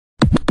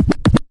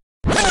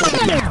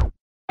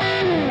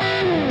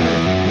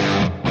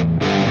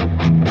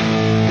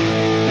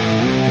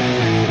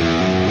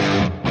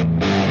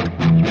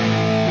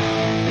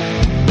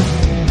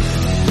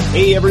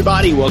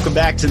everybody. Welcome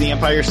back to the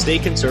Empire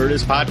State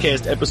Conservatives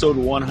Podcast, episode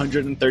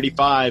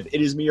 135.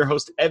 It is me, your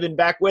host, Evan,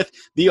 back with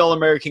the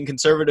All-American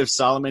Conservative,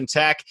 Solomon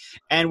Tack,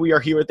 and we are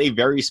here with a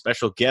very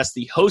special guest,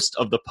 the host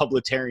of the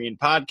Publitarian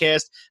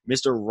Podcast,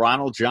 Mr.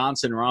 Ronald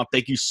Johnson. Ronald,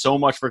 thank you so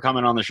much for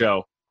coming on the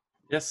show.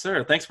 Yes,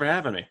 sir. Thanks for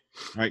having me.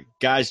 All right,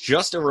 guys,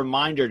 just a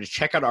reminder to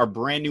check out our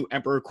brand new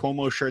Emperor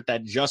Cuomo shirt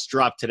that just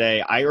dropped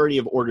today. I already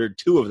have ordered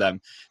 2 of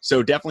them,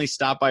 so definitely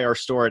stop by our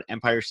store at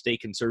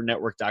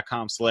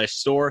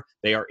EmpireStateConservative.com/store.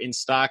 They are in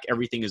stock.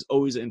 Everything is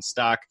always in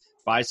stock.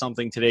 Buy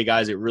something today,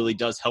 guys. It really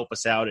does help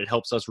us out. It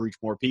helps us reach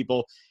more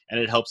people, and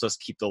it helps us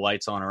keep the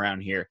lights on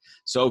around here.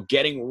 So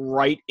getting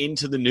right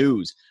into the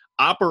news.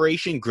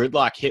 Operation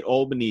Gridlock hit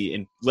Albany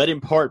and led in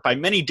part by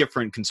many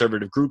different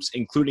conservative groups,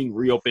 including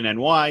Reopen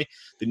NY,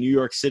 the New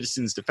York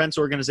Citizens Defense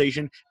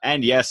Organization,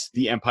 and yes,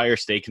 the Empire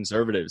State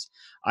Conservatives.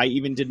 I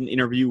even did an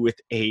interview with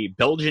a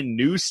Belgian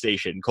news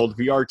station called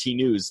VRT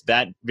News.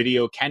 That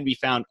video can be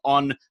found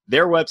on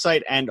their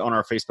website and on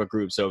our Facebook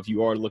group. So if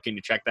you are looking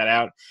to check that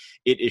out,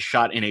 it is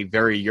shot in a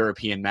very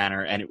European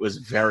manner, and it was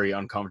very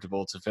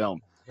uncomfortable to film.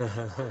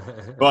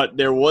 But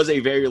there was a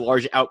very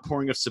large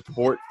outpouring of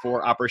support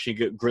for Operation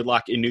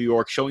Gridlock in New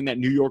York, showing that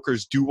New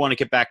Yorkers do want to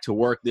get back to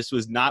work. This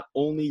was not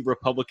only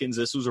Republicans,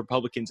 this was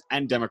Republicans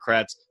and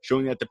Democrats,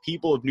 showing that the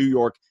people of New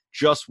York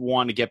just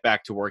want to get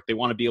back to work. They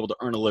want to be able to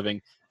earn a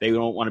living. They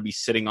don't want to be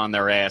sitting on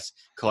their ass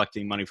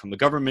collecting money from the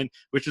government,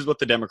 which is what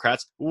the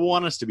Democrats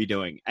want us to be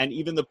doing. And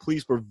even the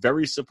police were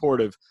very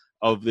supportive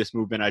of this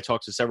movement. I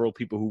talked to several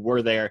people who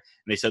were there,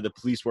 and they said the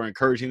police were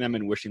encouraging them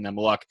and wishing them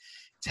luck.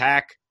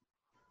 Tack,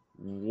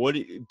 what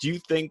do you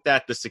think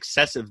that the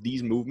success of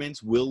these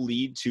movements will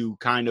lead to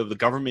kind of the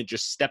government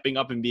just stepping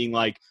up and being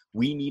like,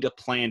 we need a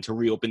plan to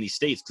reopen these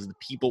states because the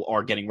people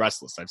are getting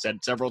restless? I've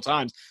said several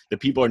times, the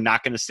people are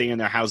not going to stay in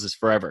their houses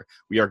forever.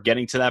 We are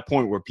getting to that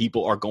point where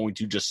people are going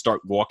to just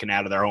start walking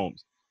out of their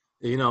homes.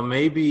 You know,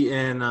 maybe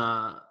in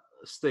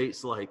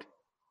states like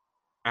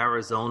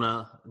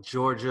Arizona,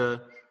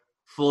 Georgia,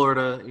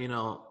 Florida, you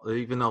know,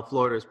 even though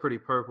Florida is pretty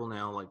purple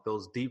now, like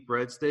those deep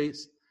red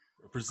states.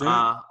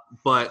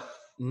 But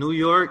New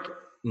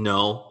York,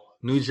 no.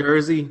 New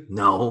Jersey,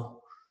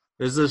 no.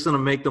 It's just going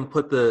to make them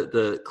put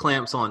the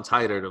clamps on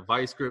tighter. The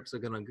vice grips are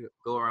going to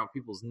go around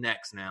people's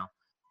necks now.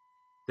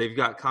 They've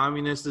got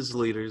communists as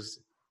leaders.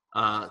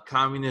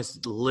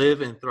 Communists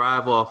live and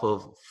thrive off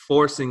of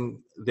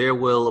forcing their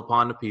will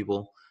upon the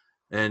people.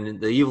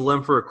 And the evil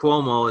Emperor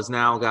Cuomo has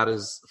now got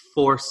his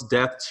forced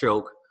death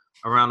choke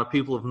around the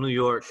people of New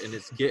York, and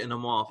it's getting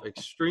them off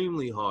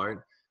extremely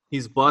hard.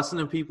 He's busting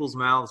in people's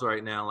mouths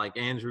right now like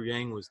Andrew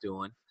Yang was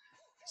doing.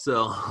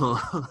 So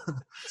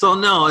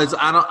no,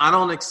 I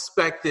don't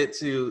expect it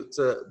to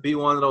be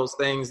one of those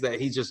things that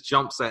he just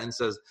jumps at and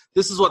says,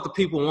 this is what the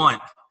people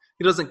want.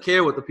 He doesn't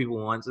care what the people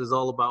want. It's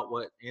all about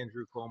what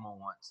Andrew Cuomo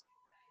wants.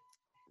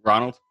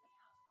 Ronald?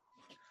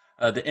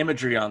 The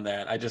imagery on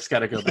that, I just got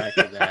to go back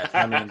to that.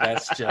 I mean,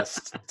 that's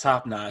just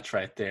top notch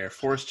right there.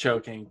 Force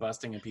choking,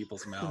 busting in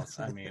people's mouths.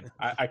 I mean,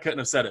 I couldn't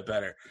have said it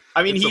better.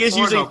 I mean, he is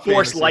using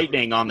force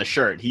lightning on the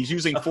shirt. He's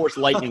using force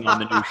lightning on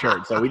the new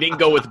shirt. So we didn't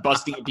go with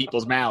busting in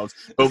people's mouths,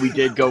 but we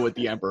did go with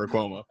the Emperor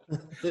Cuomo. A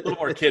little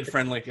more kid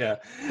friendly, yeah.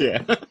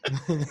 Yeah.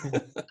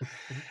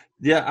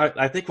 Yeah,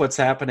 I think what's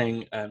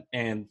happening,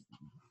 and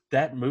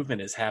that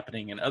movement is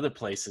happening in other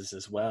places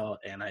as well,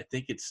 and I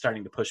think it's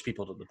starting to push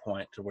people to the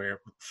point to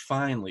where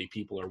finally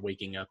people are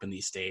waking up in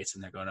these states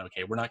and they're going,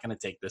 okay, we're not going to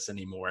take this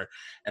anymore,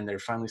 and they're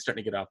finally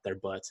starting to get off their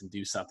butts and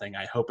do something.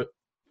 I hope it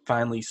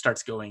finally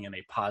starts going in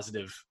a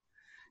positive,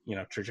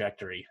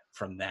 trajectory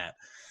from that.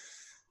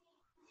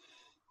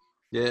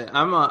 Yeah,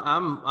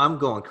 I'm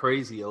going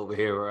crazy over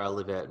here where I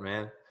live at,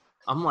 man.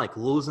 I'm like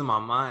losing my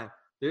mind.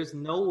 There's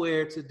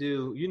nowhere to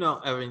do,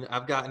 I mean,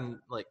 I've been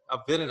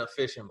into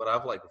fishing, but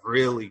I've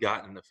really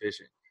gotten into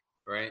fishing,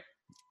 right?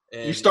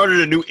 And you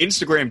started a new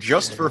Instagram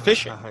just for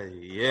fishing.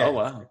 Yeah. Oh,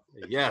 wow.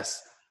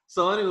 Yes.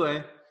 So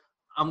anyway,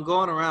 I'm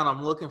going around,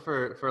 I'm looking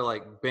for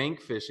bank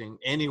fishing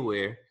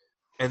anywhere,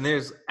 and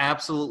there's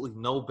absolutely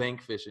no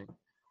bank fishing.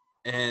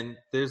 And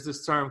there's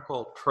this term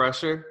called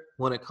pressure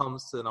when it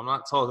comes to, and I'm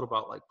not talking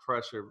about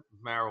pressure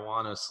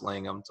marijuana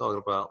slang. I'm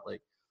talking about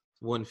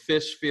when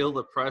fish feel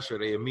the pressure,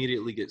 they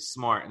immediately get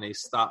smart and they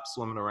stop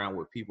swimming around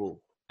where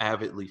people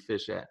avidly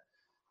fish at.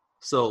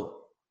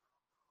 So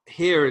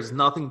here is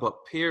nothing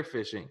but pier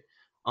fishing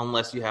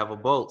unless you have a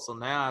boat. So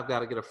now I've got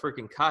to get a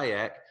freaking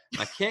kayak.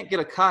 I can't get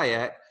a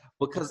kayak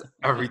because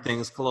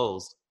everything's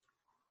closed.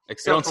 You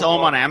don't sell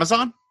them on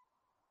Amazon?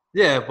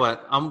 Yeah,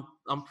 but I'm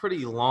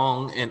pretty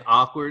long and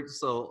awkward,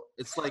 so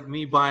it's like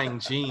me buying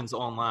jeans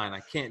online.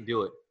 I can't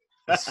do it.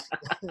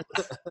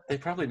 They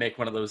probably make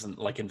one of those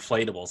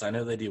inflatables. I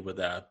know they do with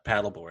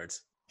paddle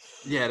boards.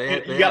 Yeah,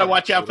 you got to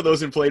watch out for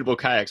those inflatable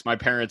kayaks. My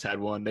parents had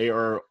one. They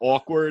are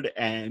awkward,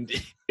 and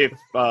if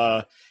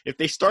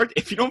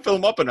you don't fill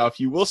them up enough,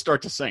 you will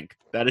start to sink.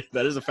 That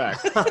is a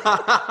fact.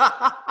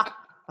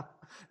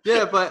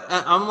 Yeah, but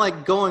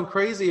I'm going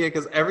crazy here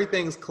because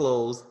everything's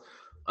closed.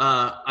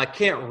 I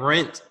can't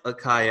rent a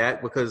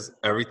kayak because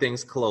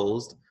everything's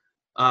closed.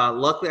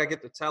 Luckily, I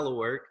get to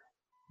telework.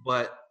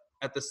 but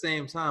at the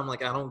same time,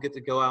 like I don't get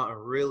to go out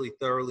and really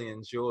thoroughly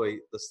enjoy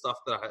the stuff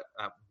that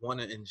I want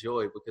to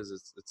enjoy because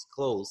it's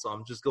closed. So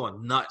I'm just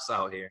going nuts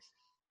out here.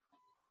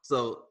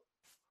 So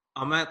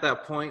I'm at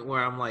that point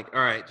where I'm like,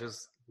 all right,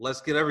 just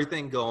let's get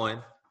everything going.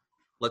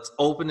 Let's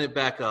open it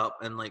back up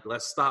and like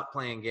let's stop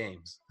playing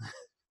games.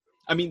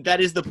 I mean,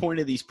 that is the point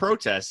of these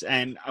protests.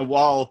 And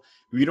while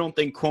we don't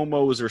think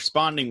Cuomo is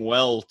responding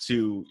well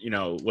to,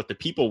 what the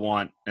people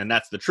want, and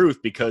that's the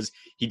truth, because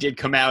he did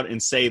come out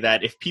and say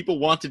that if people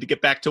wanted to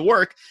get back to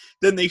work,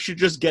 then they should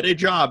just get a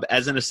job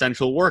as an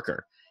essential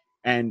worker.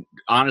 And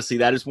honestly,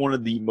 that is one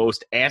of the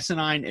most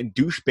asinine and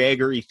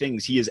douchebaggery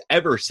things he has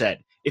ever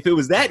said. If it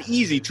was that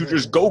easy to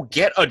just go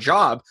get a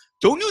job,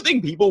 don't you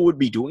think people would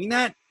be doing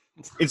that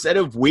instead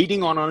of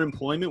waiting on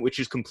unemployment, which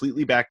is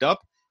completely backed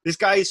up? This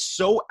guy is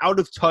so out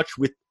of touch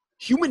with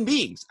human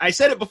beings. I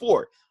said it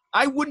before.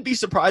 I wouldn't be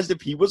surprised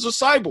if he was a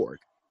cyborg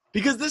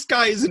because this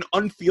guy is an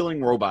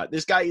unfeeling robot.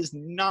 This guy is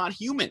not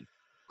human.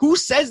 Who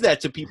says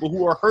that to people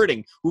who are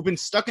hurting, who've been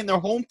stuck in their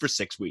home for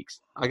 6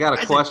 weeks? I got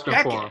a question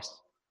for him.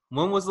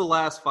 When was the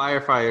last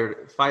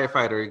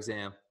firefighter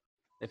exam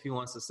if he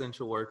wants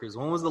essential workers?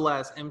 When was the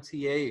last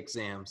MTA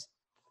exams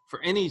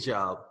for any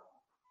job?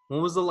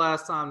 When was the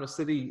last time the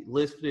city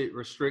lifted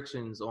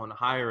restrictions on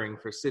hiring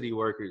for city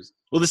workers?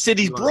 Well, the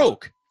city's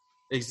broke.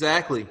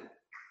 Exactly.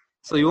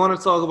 So you want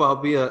to talk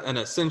about an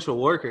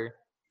essential worker.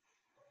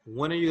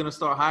 When are you going to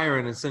start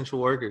hiring essential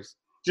workers?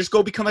 Just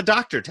go become a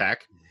doctor,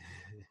 Tack.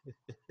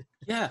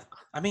 Yeah.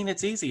 I mean,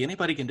 it's easy.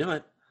 Anybody can do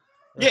it.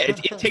 Yeah, it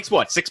takes,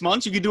 6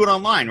 months? You could do it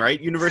online,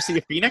 right? University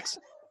of Phoenix?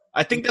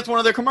 I think that's one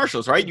of their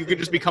commercials, right? You could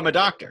just become a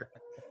doctor.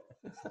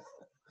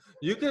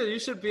 You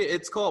should be.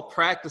 It's called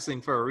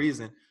practicing for a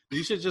reason.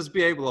 You should just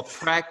be able to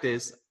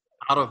practice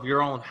out of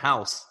your own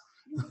house.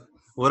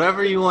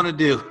 Whatever you want to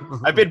do.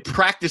 I've been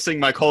practicing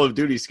my Call of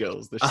Duty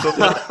skills. They're still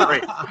not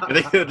great. I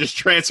think they'll just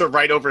transfer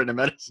right over into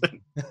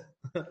medicine.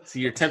 So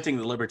you're tempting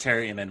the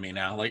libertarian in me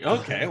now. Like,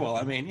 okay, well,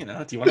 I mean,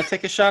 do you want to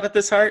take a shot at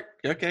this heart?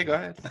 Okay, go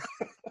ahead.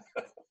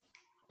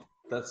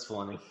 That's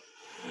funny.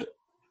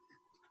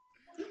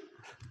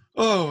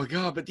 Oh my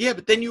God,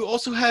 but then you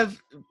also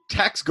have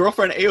Tack's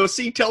girlfriend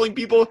AOC telling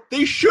people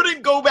they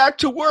shouldn't go back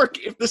to work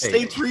if the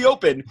states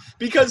reopen,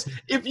 because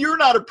if you're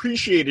not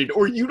appreciated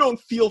or you don't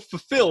feel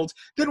fulfilled,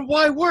 then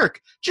why work?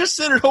 Just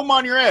sit at home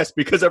on your ass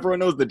because everyone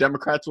knows the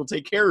Democrats will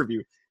take care of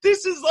you.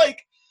 This is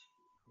like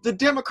the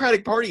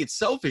Democratic Party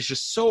itself is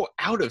just so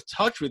out of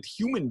touch with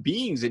human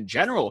beings in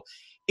general.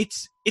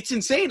 It's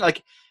insane.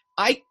 Like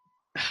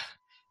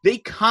they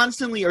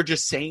constantly are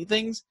just saying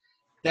things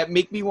that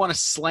make me want to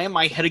slam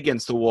my head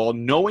against the wall,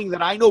 knowing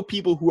that I know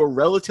people who are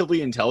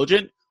relatively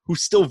intelligent who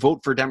still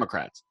vote for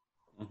Democrats.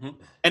 Mm-hmm.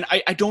 And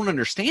I don't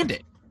understand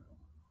it.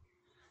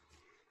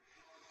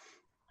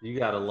 You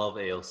got to love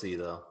AOC,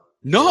 though.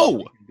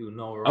 No. Do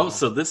no wrong. Oh,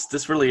 so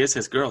this really is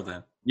his girl,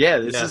 then? Yeah,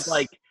 it's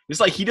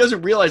like he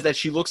doesn't realize that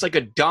she looks like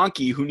a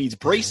donkey who needs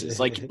braces.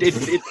 Like,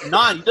 it's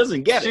not. He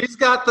doesn't get it. She's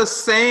got the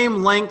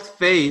same length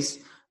face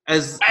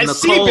as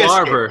Nicole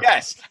Arbor.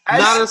 Yes.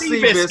 Not a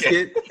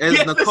Seabiscuit,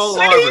 as Nicole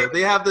Arbor.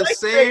 They have the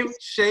same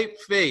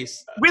shaped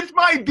face. With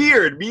my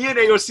beard, me and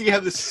AOC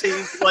have the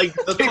same, like...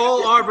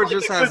 Nicole Arbor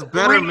just has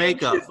better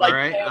makeup, all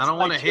right? I don't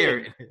want to hear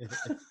it.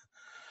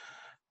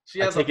 She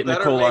has I take it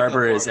Nicole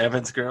Arbor is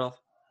Evan's girl?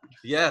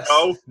 Yes.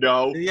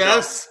 No.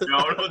 Yes.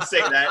 No, don't say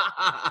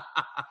that.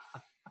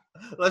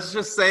 Let's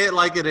just say it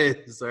like it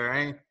is, all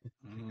right?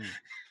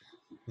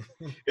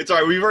 It's all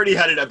right. We've already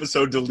had an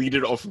episode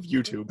deleted off of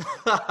YouTube.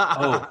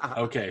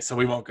 Oh, okay. So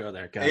we won't go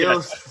there. Okay,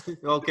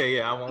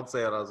 yeah, I won't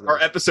say what I was going to Our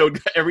episode,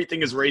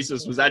 Everything is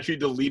Racist, was actually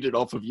deleted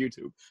off of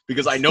YouTube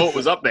because I know it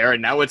was up there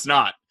and now it's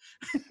not.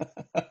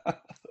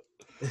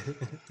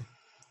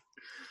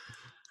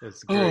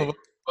 It's great.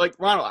 Like,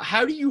 Ronald,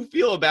 how do you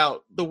feel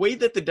about the way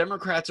that the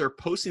Democrats are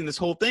posting this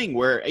whole thing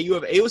where you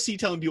have AOC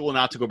telling people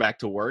not to go back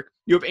to work?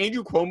 You have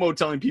Andrew Cuomo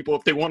telling people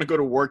if they want to go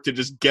to work to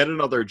just get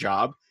another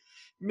job.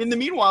 In the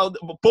meanwhile,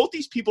 both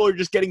these people are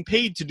just getting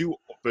paid to do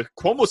 –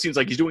 Cuomo seems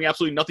like he's doing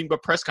absolutely nothing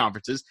but press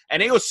conferences,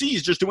 and AOC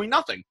is just doing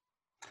nothing.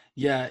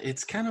 Yeah,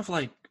 it's kind of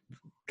like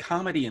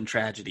comedy and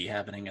tragedy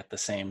happening at the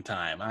same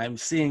time. I'm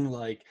seeing,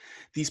 like,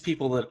 these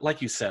people that,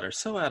 like you said, are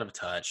so out of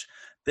touch.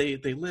 They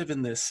live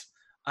in this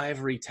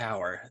ivory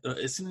tower.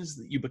 As soon as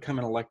you become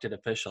an elected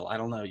official, I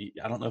don't know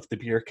if the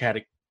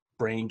bureaucratic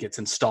brain gets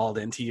installed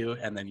into you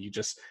and then you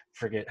just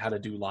forget how to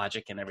do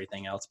logic and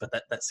everything else, but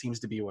that seems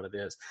to be what it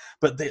is.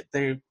 But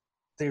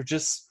they're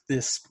just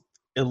this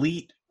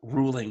elite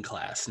ruling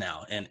class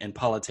now in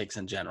politics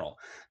in general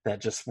that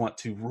just want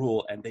to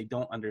rule, and they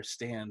don't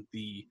understand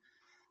the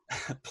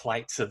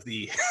plights of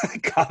the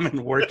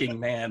common working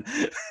man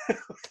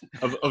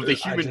of the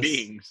human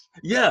beings.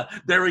 Yeah,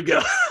 there we go.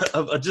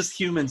 of just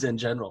humans in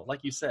general.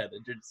 Like you said,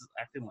 they're just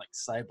acting like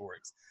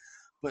cyborgs.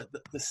 But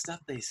the stuff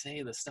they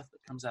say, the stuff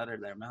that comes out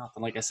of their mouth,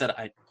 and like I said,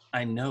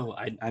 I know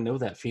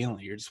that feeling.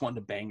 You're just wanting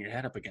to bang your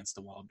head up against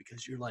the wall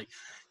because you're like,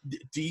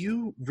 do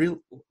you really,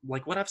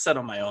 like what I've said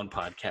on my own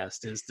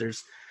podcast is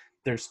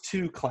there's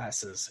two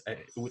classes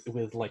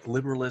with like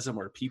liberalism,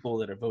 or people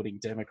that are voting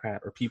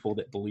Democrat, or people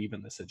that believe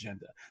in this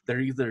agenda. They're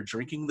either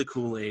drinking the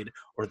Kool-Aid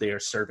or they are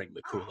serving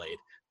the Kool-Aid.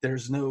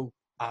 There's no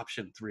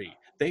option three.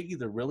 They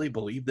either really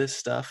believe this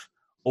stuff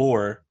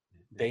or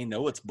they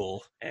know it's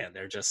bull and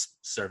they're just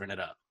serving it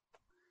up.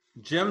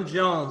 Jim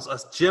Jones, a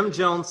Jim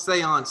Jones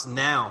seance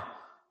now.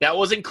 That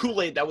wasn't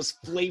Kool-Aid. That was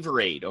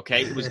Flavor Aid,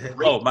 okay? It was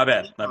great. Oh, my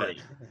bad.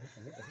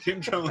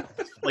 Jim Jones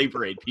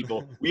Flavor Aid,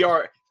 people. We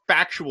are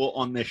factual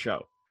on this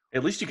show.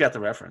 At least you got the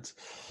reference.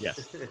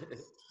 Yes.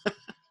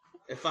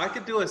 If I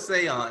could do a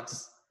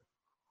seance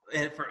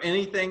and for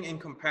anything in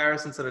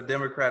comparison to the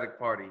Democratic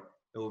Party,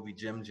 it would be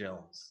Jim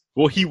Jones.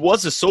 Well, he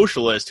was a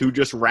socialist who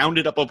just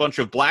rounded up a bunch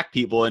of black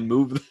people and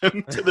moved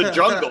them to the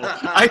jungle.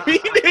 I mean,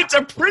 it's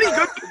a pretty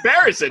good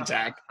comparison,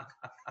 Tack.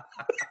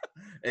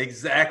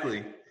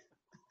 Exactly.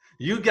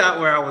 You got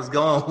where I was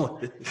going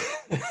with it.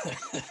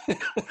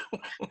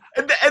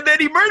 And then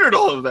he murdered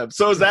all of them.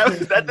 So is that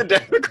the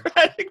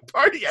Democratic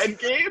Party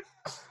endgame?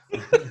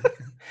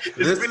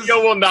 This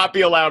video will not be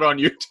allowed on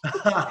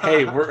YouTube.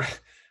 Hey, we're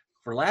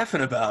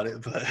laughing about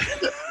it, but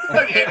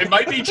it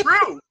might be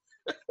true.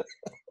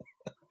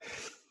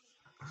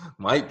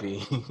 Might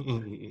be.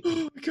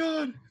 Oh my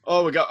god.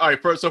 All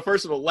right. So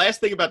first of all,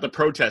 last thing about the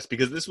protest,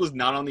 because this was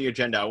not on the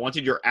agenda. I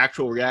wanted your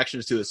actual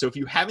reactions to this. So if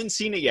you haven't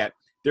seen it yet,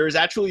 there is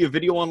actually a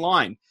video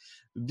online.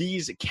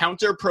 These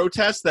counter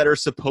protests that are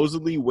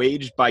supposedly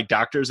waged by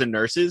doctors and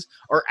nurses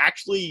are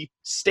actually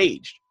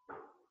staged.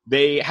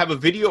 They have a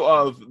video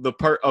of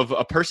of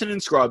a person in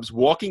scrubs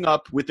walking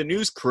up with the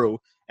news crew,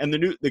 and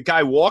the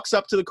guy walks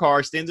up to the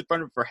car, stands in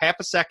front of it for half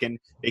a second.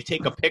 They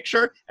take a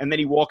picture, and then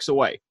he walks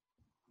away.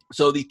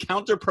 So the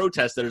counter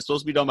protests that are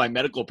supposed to be done by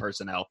medical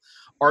personnel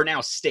are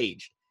now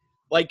staged.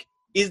 Like,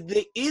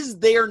 is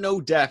there no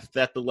death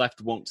that the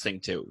left won't sing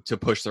to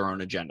push their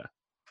own agenda?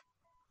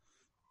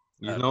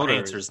 You know the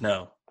answer is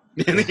no.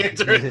 And the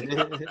answer is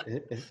no.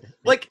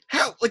 Like,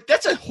 how? Like,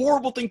 that's a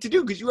horrible thing to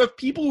do, because you have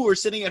people who are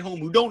sitting at home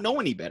who don't know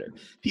any better.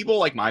 People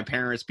like my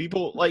parents,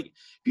 people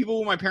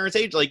my parents'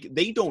 age, like,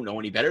 they don't know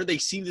any better. They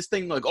see this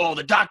thing like, oh,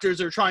 the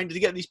doctors are trying to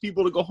get these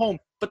people to go home,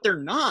 but they're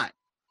not.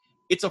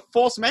 It's a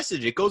false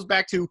message. It goes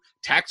back to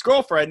Tack's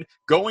girlfriend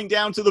going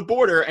down to the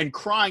border and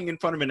crying in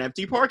front of an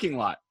empty parking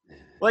lot.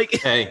 Like,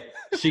 hey,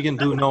 she can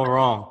do no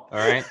wrong, all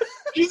right?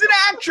 She's an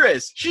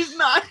actress. She's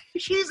not.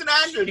 She's an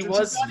actress. She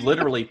was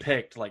literally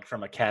picked like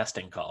from a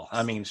casting call.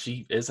 I mean,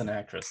 she is an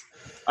actress.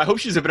 I hope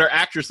she's a better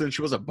actress than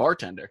she was a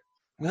bartender.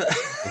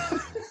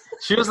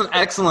 She was an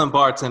excellent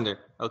bartender.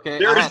 Okay,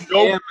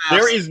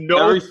 There is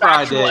no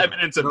factual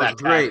evidence of that.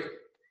 Great.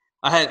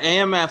 I had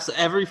AMFs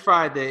every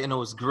Friday, and it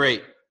was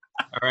great.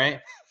 All right.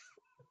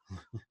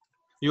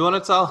 You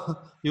want to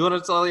tell your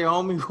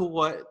homie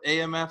what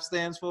AMF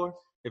stands for?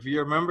 If you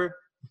remember,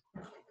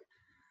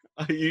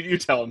 you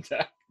tell him,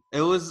 Tack.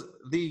 It was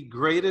the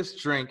greatest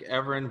drink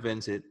ever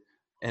invented,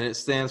 and it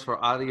stands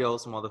for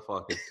adios,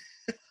 motherfucker.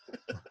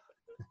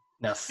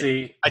 Now,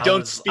 see, I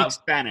don't speak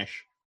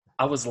Spanish.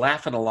 I was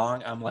laughing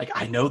along. I'm like,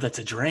 I know that's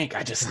a drink.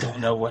 I just don't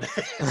know what it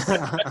is.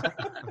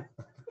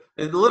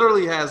 It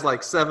literally has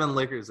like 7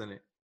 liquors in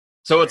it.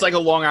 So it's like a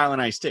Long Island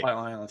iced tea.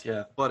 Long Island,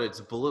 yeah. But it's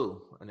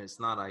blue, and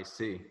it's not iced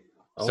tea.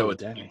 So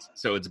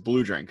it's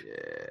blue drink.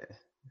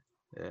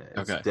 Yeah,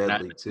 it's okay.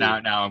 Deadly too. Now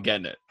I'm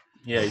getting it.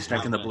 Yeah, he's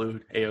drinking the blue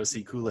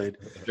AOC Kool-Aid.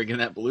 Drinking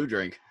that blue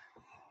drink.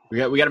 We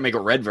got to make a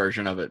red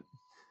version of it.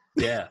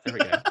 Yeah, there we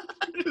go.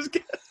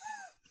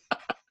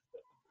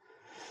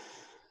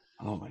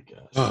 Oh my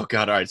gosh. Oh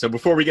god! All right. So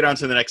before we get on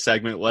to the next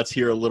segment, let's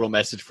hear a little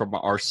message from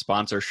our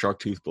sponsor,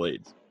 Sharktooth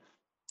Blades.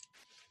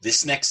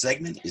 This next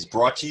segment is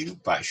brought to you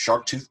by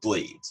Sharktooth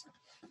Blades.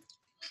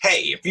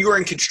 Hey, if you are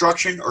in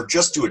construction or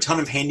just do a ton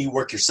of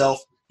handiwork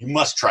yourself, you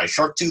must try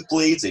Sharktooth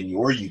Blades and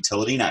your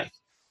utility knife.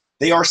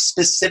 They are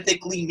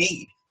specifically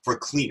made for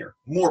cleaner,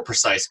 more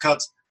precise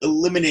cuts,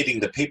 eliminating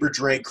the paper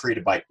drag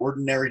created by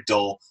ordinary,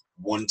 dull,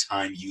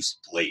 one-time use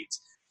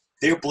blades.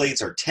 Their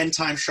blades are 10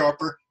 times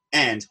sharper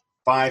and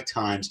 5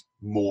 times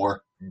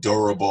more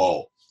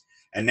durable.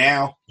 And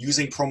now,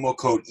 using promo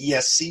code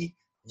ESC,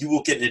 you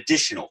will get an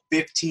additional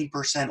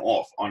 15%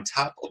 off on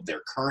top of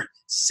their current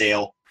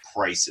sale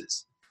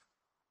prices.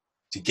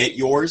 To get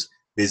yours,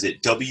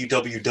 visit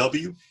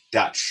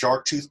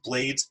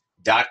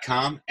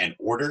www.sharktoothblades.com and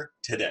order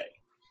today.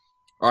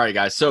 All right,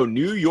 guys. So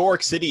New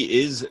York City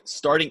is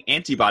starting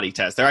antibody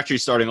tests. They're actually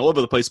starting all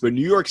over the place, but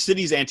New York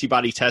City's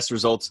antibody test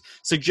results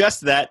suggest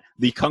that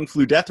the Kung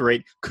Flu death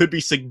rate could be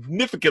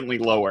significantly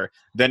lower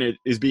than it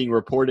is being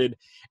reported,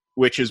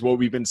 which is what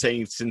we've been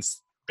saying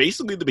since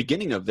basically the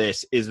beginning of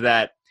this, is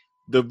that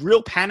the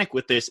real panic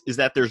with this is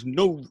that there's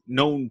no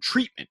known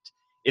treatment.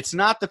 It's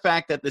not the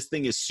fact that this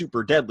thing is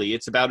super deadly.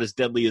 It's about as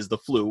deadly as the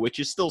flu, which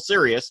is still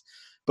serious,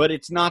 but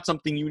it's not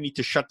something you need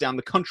to shut down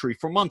the country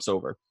for months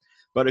over.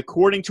 But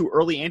according to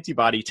early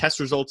antibody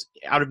test results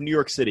out of New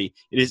York City,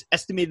 it is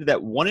estimated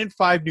that 1 in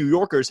 5 New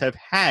Yorkers have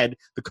had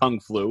the Kung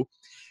Flu.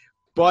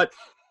 But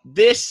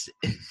the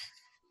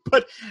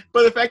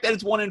fact that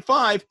it's 1 in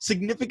 5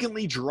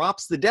 significantly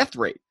drops the death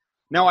rate.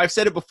 Now, I've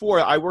said it before.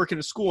 I work in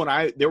a school,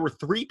 and there were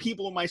 3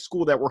 people in my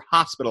school that were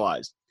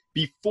hospitalized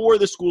before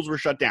the schools were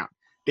shut down.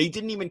 They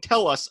didn't even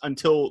tell us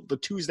until the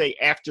Tuesday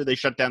after they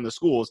shut down the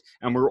schools,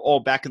 and we were all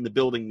back in the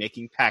building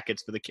making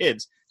packets for the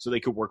kids so they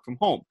could work from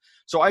home.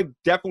 So I've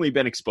definitely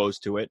been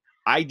exposed to it.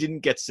 I didn't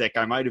get sick.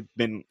 I might have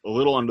been a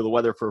little under the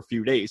weather for a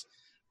few days.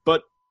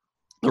 But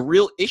the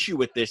real issue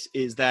with this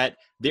is that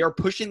they are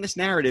pushing this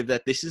narrative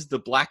that this is the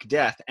Black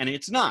Death, and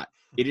it's not.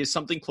 It is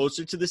something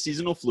closer to the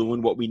seasonal flu,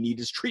 and what we need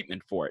is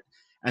treatment for it.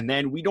 And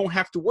then we don't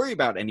have to worry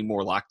about any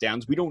more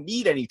lockdowns. We don't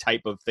need any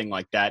type of thing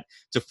like that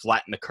to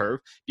flatten the curve,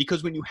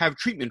 because when you have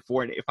treatment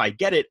for it, if I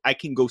get it, I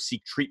can go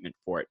seek treatment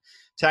for it.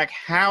 Tak,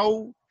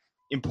 how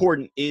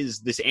important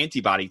is this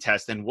antibody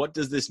test, and what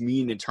does this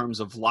mean in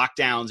terms of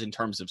lockdowns, in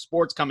terms of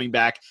sports coming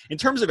back, in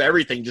terms of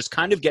everything, just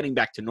kind of getting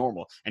back to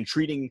normal and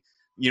treating,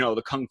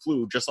 the Kung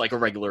flu just like a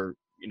regular,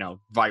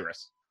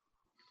 virus?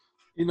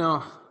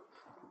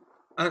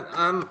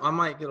 I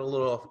might get a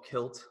little off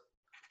kilt.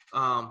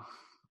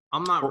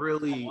 I'm not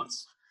really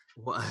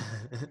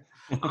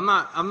I'm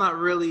not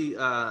really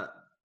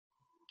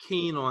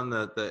keen on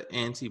the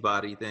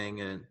antibody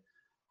thing, and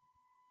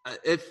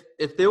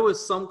if there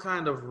was some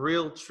kind of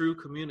real true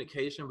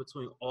communication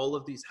between all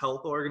of these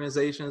health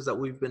organizations that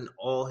we've been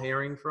all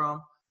hearing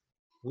from,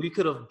 we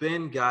could have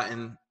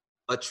gotten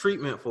a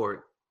treatment for it.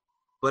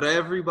 But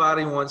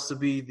everybody wants to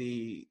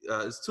be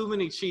there's too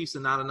many chiefs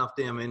and not enough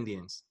damn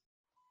Indians.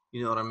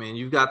 You know what I mean?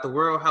 You've got the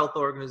World Health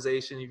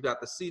Organization. You've got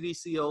the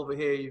CDC over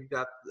here. You've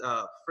got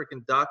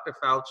freaking Dr.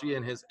 Fauci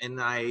and his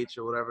NIH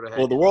or whatever the heck.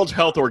 Well, the World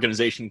Health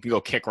Organization can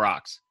go kick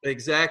rocks.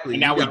 Exactly.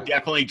 And now we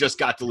definitely just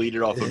got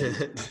deleted off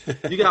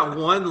of You got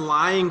one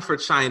lying for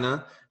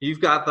China.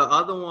 You've got the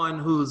other one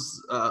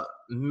who's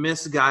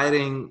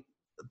misguiding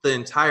the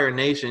entire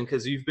nation,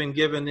 because you've been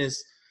giving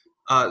this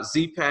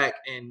Z-Pack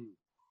and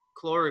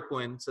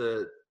chloroquine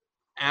to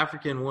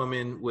African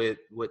women with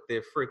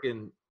their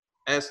freaking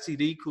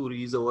STD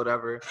cooties or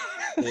whatever.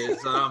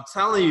 I'm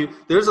telling you,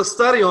 there's a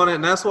study on it,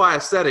 and that's why I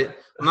said it.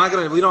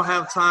 We don't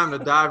have time to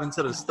dive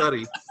into the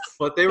study,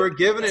 but they were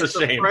giving it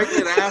to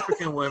pregnant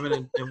African women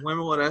and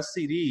women with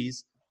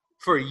STDs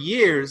for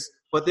years,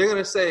 but they're going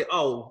to say,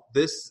 oh,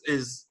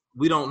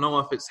 we don't know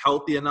if it's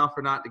healthy enough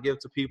or not to give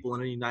to people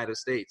in the United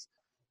States.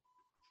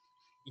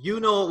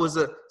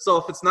 So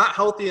if it's not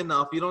healthy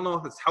enough, you don't know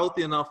if it's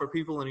healthy enough for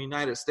people in the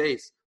United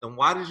States, then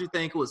why did you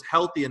think it was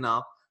healthy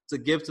enough to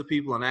give to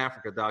people in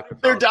Africa, Dr.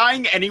 Fauci? They're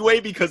dying anyway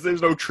because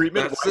there's no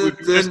treatment. Why would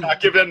you just not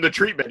give them the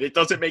treatment? It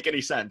doesn't make any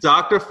sense.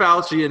 Dr.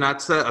 Fauci, and I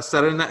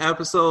said it in the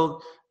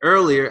episode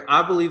earlier,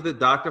 I believe that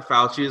Dr.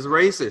 Fauci is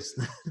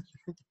racist.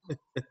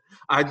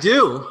 I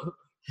do.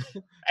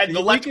 And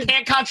the left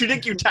can't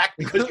contradict you, Tak,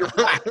 because you're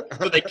black.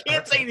 So they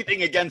can't say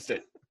anything against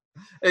it.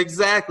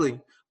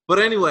 Exactly. But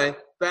anyway,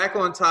 back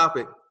on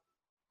topic.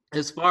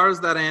 As far as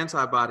that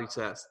antibody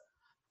test,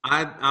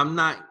 I'm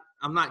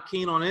not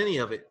keen on any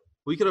of it.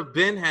 We could have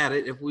had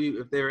it if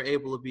they were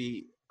able to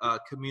be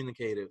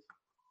communicative.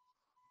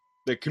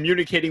 The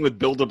communicating with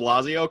Bill de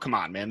Blasio? Come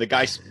on, man. The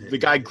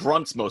guy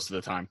grunts most of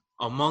the time.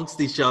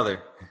 Amongst each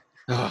other.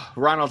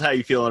 Ronald, how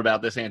you feeling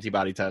about this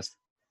antibody test?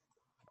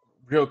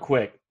 Real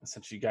quick,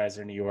 since you guys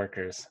are New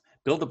Yorkers,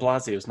 Bill de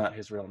Blasio is not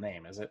his real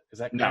name, is it? Is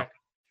that correct?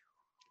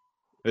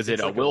 No. Is it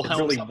like Wilhelm?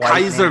 Really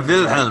Kaiser name?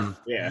 Wilhelm.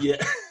 Yeah.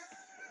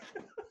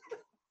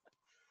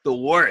 The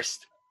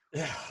worst.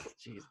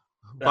 Jeez.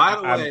 By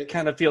the way, I'm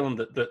kind of feeling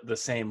the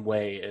same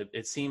way.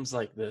 It seems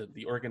like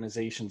the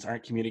organizations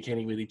aren't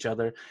communicating with each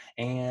other,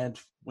 and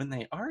when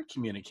they are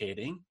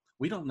communicating,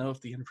 we don't know if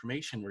the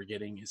information we're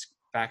getting is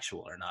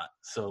factual or not.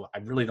 So I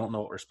really don't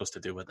know what we're supposed to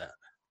do with that.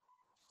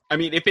 I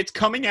mean, if it's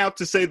coming out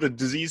to say the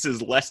disease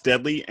is less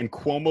deadly and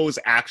Cuomo's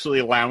actually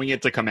allowing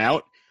it to come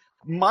out,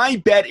 my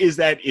bet is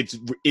that it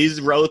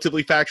is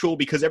relatively factual,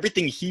 because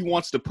everything he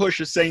wants to push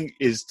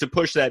is to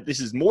push that this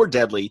is more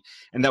deadly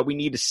and that we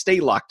need to stay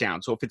locked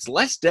down. So if it's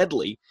less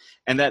deadly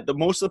and that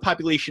most of the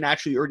population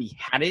actually already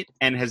had it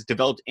and has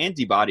developed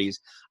antibodies,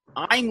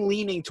 I'm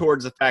leaning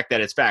towards the fact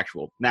that it's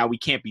factual. Now, we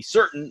can't be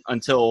certain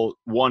until,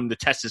 one, the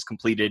test is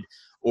completed,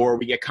 or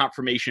we get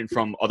confirmation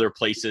from other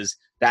places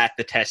that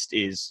the test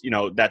is,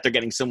 that they're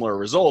getting similar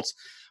results.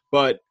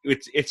 But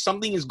if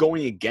something is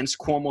going against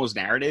Cuomo's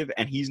narrative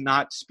and he's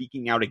not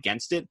speaking out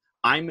against it,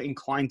 I'm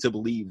inclined to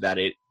believe that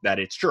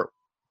it's true.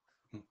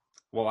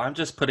 Well, I'm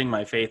just putting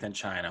my faith in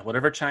China.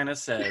 Whatever China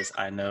says,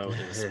 I know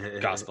is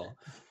gospel.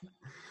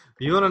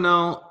 You want to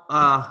know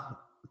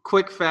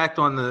quick fact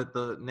on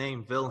the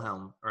name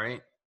Wilhelm,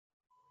 right?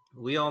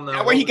 We all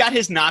know where he got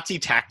his Nazi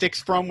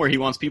tactics from, where he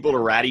wants people to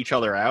rat each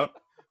other out.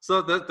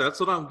 So that's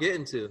what I'm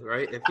getting to,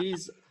 right? If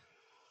he's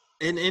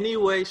in any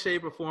way,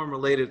 shape, or form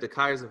related to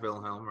Kaiser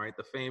Wilhelm, right?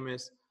 The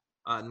famous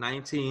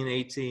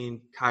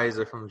 1918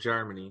 Kaiser from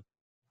Germany.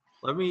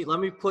 Let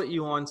me put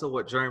you on to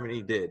what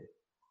Germany did.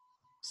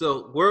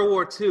 So World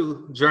War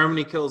II,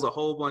 Germany kills a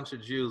whole bunch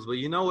of Jews, but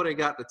you know where they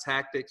got the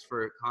tactics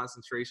for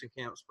concentration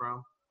camps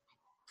from?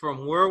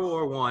 From World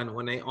War I,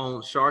 when they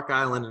owned Shark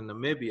Island in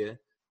Namibia,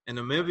 and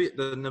the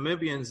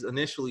Namibians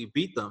initially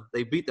beat them.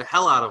 They beat the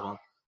hell out of them.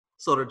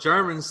 So the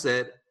Germans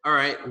said, all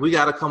right, we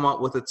got to come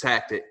up with a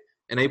tactic.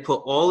 And they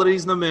put all of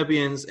these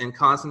Namibians in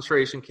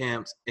concentration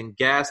camps and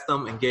gassed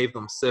them and gave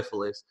them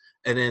syphilis.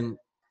 And then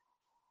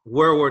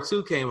World War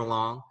II came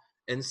along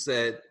and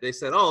they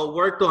said, oh, it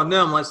worked on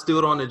them, let's do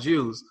it on the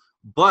Jews.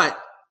 But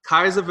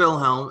Kaiser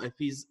Wilhelm, if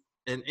he's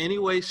in any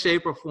way,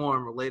 shape, or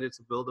form related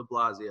to Bill de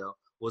Blasio,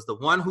 was the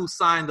one who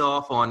signed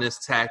off on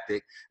this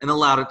tactic and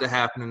allowed it to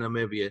happen in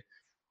Namibia.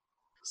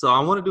 So I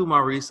want to do my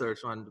research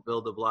on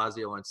Bill de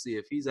Blasio and see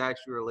if he's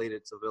actually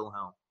related to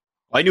Wilhelm.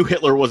 I knew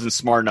Hitler wasn't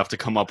smart enough to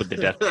come up with the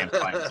death camp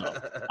by himself.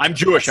 I'm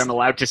Jewish. I'm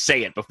allowed to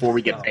say it before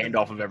we get banned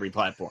off of every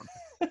platform.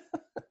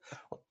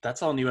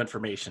 That's all new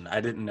information. I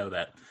didn't know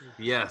that.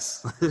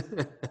 Yes.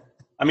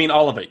 I mean,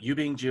 all of it. You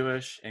being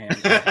Jewish and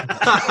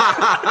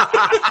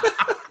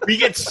we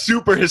get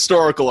super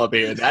historical up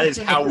here. That is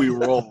how we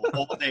roll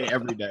all day,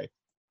 every day.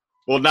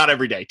 Well, not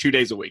every day, 2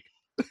 days a week.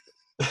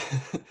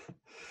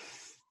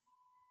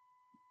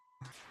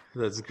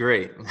 That's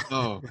great.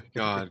 Oh, my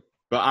God.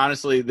 But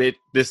honestly,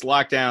 this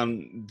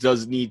lockdown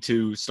does need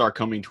to start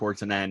coming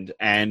towards an end,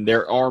 and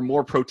there are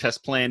more protests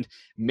planned.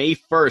 May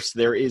 1st,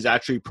 there is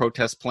actually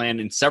protests planned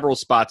in several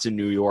spots in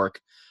New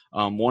York.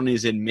 One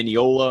is in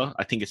Mineola.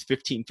 I think it's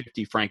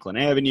 1550 Franklin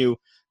Avenue.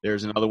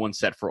 There's another one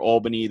set for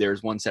Albany.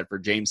 There's one set for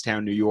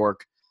Jamestown, New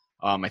York.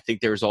 I think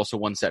there's also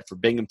one set for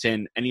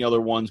Binghamton. Any other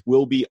ones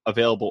will be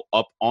available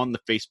up on the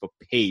Facebook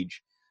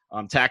page.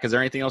 Tack, is there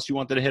anything else you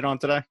wanted to hit on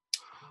today?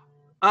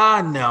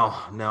 No.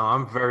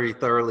 I'm very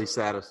thoroughly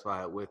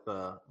satisfied with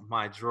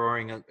my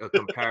drawing a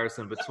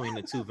comparison between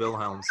the two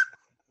Wilhelms.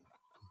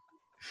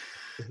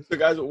 So,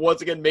 guys,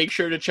 once again, make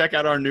sure to check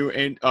out our new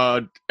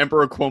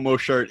Emperor Cuomo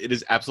shirt. It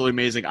is absolutely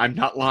amazing. I'm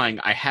not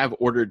lying. I have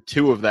ordered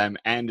 2 of them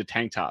and a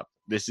tank top.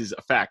 This is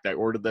a fact. I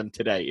ordered them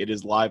today. It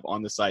is live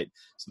on the site.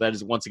 So that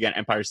is, once again,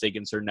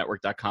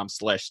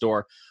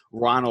 EmpireStateInsertNetwork.com/store.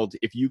 Ronald,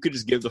 if you could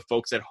just give the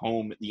folks at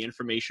home the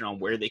information on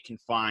where they can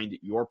find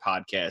your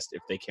podcast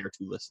if they care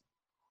to listen.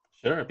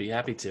 Sure, I'd be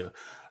happy to.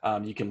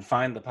 You can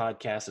find the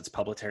podcast. It's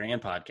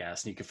Publitarian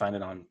Podcast. And you can find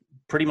it on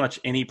pretty much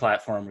any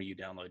platform where you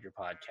download your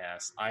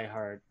podcast.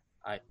 iHeart,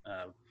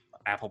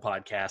 Apple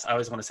Podcasts. I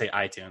always want to say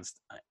iTunes.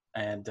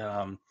 And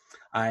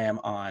I am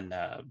on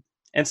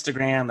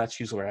Instagram. That's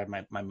usually where I have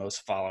my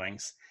most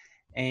followings.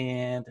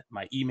 And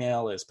my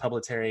email is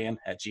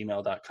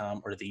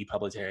publitarian@gmail.com or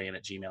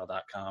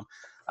thepublitarian@gmail.com.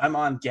 I'm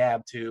on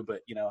Gab too, but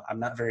I'm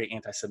not very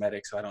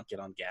anti-Semitic, so I don't get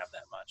on Gab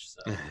that much.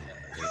 So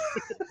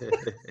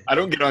I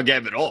don't get on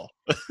Gab at all.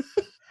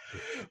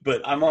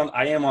 But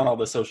I am on all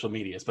the social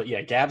medias. But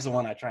yeah, Gab's the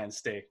one I try and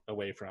stay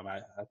away from.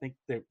 I think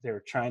they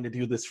were trying to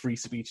do this free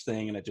speech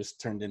thing, and it just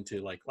turned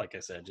into like I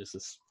said, just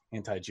this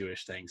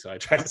anti-Jewish thing. So I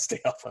try to stay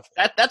off of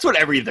it. That's what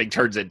everything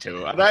turns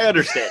into, and I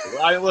understand.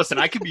 Listen,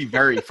 I can be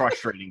very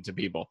frustrating to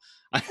people,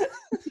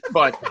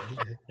 but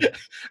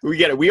we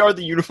get it. We are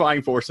the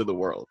unifying force of the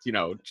world.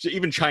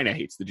 Even China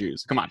hates the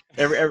Jews. Come on,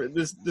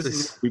 this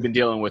is what we've been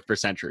dealing with for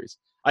centuries.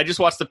 I just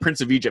watched The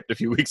Prince of Egypt a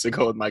few weeks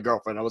ago with my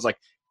girlfriend. I was like,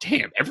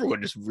 damn,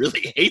 everyone just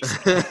really hates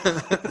it.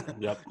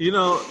 Yep.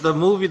 The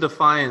movie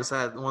Defiance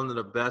had one of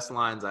the best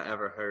lines I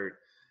ever heard.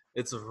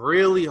 It's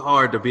really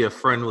hard to be a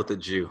friend with a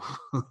Jew.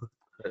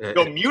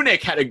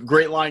 Munich had a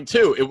great line,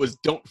 too. It was,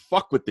 don't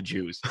fuck with the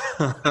Jews.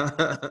 I'm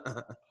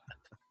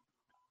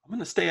going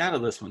to stay out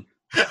of this one.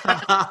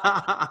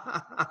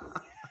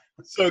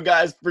 So,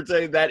 guys, for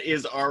today, that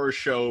is our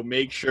show.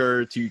 Make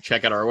sure to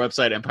check out our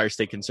website,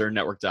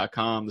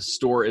 EmpireStateConcernNetwork.com. The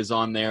store is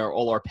on there.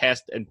 All our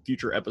past and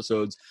future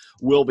episodes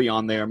will be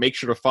on there. Make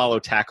sure to follow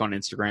Tack on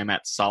Instagram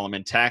at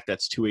Solomon Tack.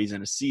 That's 2 A's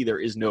and a C. There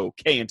is no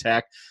K in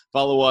Tack.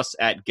 Follow us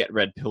at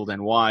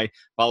GetRedPilledNY.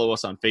 Follow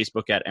us on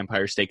Facebook at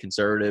Empire State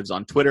Conservatives,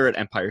 on Twitter at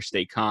Empire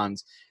State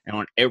Cons, and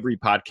on every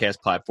podcast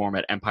platform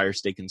at Empire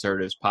State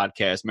Conservatives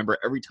Podcast. Remember,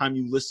 every time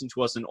you listen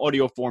to us in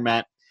audio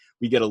format,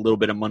 we get a little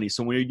bit of money.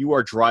 So when you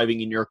are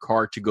driving in your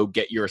car to go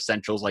get your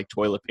essentials like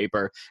toilet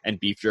paper and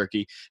beef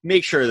jerky,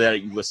 make sure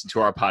that you listen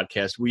to our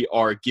podcast. We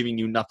are giving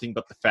you nothing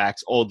but the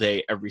facts all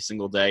day, every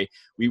single day.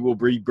 We will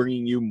be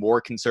bringing you more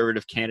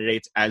conservative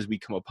candidates as we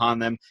come upon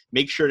them.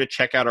 Make sure to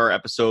check out our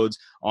episodes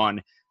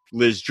on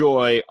Liz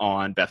Joy,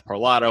 on Beth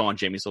Parlato, on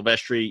Jamie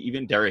Silvestri,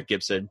 even Derek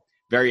Gibson.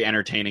 Very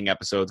entertaining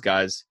episodes,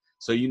 guys.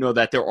 So you know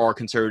that there are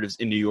conservatives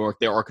in New York.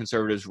 There are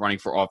conservatives running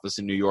for office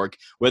in New York.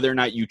 Whether or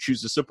not you choose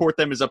to support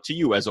them is up to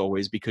you, as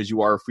always, because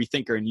you are a free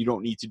thinker and you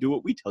don't need to do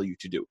what we tell you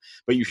to do.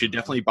 But you should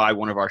definitely buy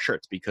one of our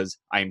shirts because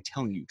I am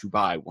telling you to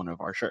buy one of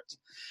our shirts.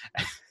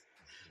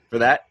 For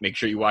that, make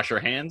sure you wash your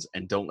hands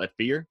and don't let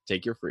fear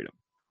take your freedom.